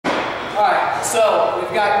Alright, so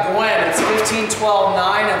we've got Gwen. It's 15, 12,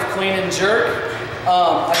 9 of clean and jerk.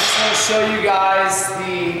 I just want to show you guys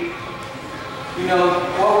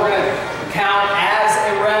what we're going to count as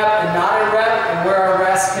a rep and not a rep and where our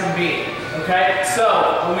rest can be. Okay,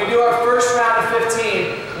 so when we do our first round of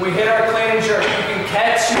 15, we hit our clean and jerk. You can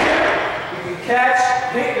catch here, you can catch,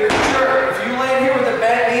 hit your jerk. If you land here with a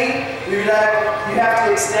bent knee, you have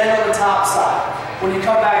to extend on the top side. When you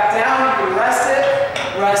come back down, you can rest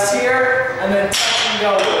here, and then touch and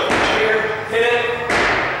go. Here, hit it,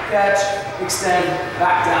 catch, extend,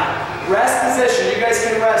 back down. Rest position, you guys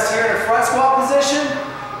can rest here in a front squat position,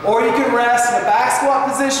 or you can rest in a back squat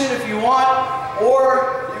position if you want,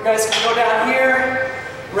 or you guys can go down here,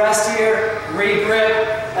 rest here, re-grip,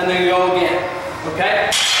 and then go again,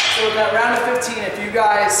 okay? So with that round of 15, if you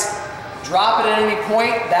guys drop it at any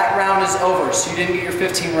point, that round is over, so you didn't get your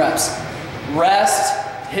 15 reps. Rest,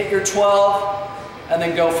 hit your 12, and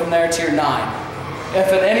then go from there to your 9. If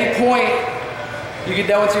at any point you get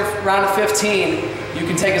done with your round of 15, you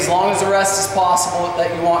can take as long as the rest as possible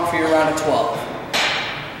that you want for your round of 12.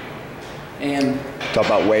 And talk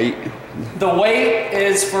about weight. The weight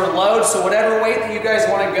is for load, so whatever weight that you guys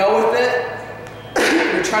want to go with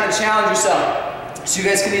it, you're trying to challenge yourself. So you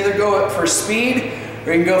guys can either go for speed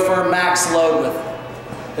or you can go for max load with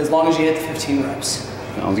it, as long as you hit the 15 reps.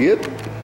 Sounds good.